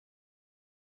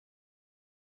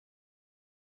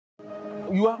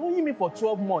You are owing me for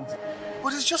 12 months.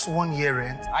 But it's just 1 year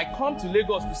rent. I come to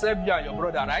Lagos to serve you and your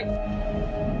brother, right?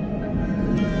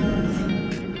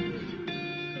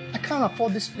 I can't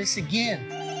afford this place again.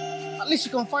 At least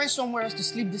you can find somewhere else to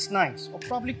sleep this night. Or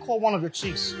probably call one of your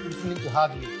chicks who's willing to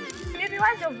have you. Baby,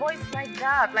 why is your voice like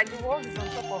that? Like the world is on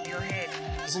top of your head.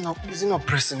 Is it not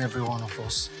pressing every one of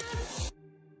us?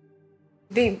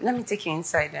 Babe, let me take you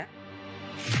inside there.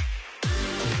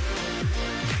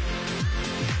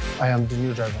 I am the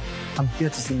new driver. I'm here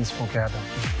to see Miss Fogada.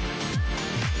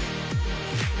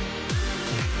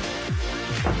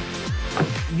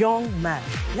 Young man,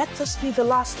 let this be the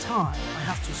last time I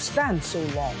have to stand so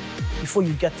long before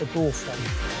you get the door for me.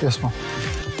 Yes, ma'am.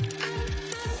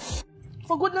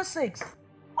 For goodness sakes,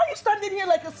 why are you standing here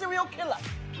like a serial killer?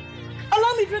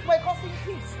 Allow me to drink my coffee in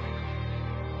peace.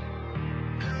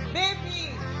 Baby,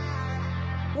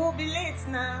 we'll be late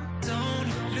now.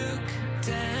 Don't look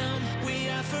down, we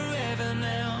are forever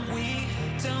now. We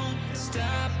don't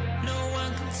stop, no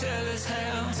one can tell us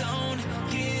how. Don't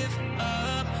give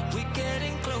up, we're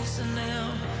getting closer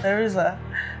now. Teresa,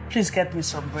 please get me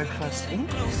some breakfast.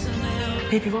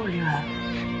 Baby, what will you have?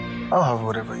 I'll have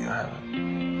whatever you have.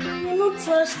 You're not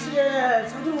dressed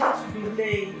yet. I don't want to be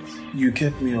late. You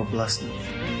kept me up last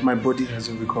night. My body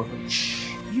hasn't recovered.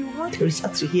 You want Teresa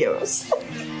to hear us?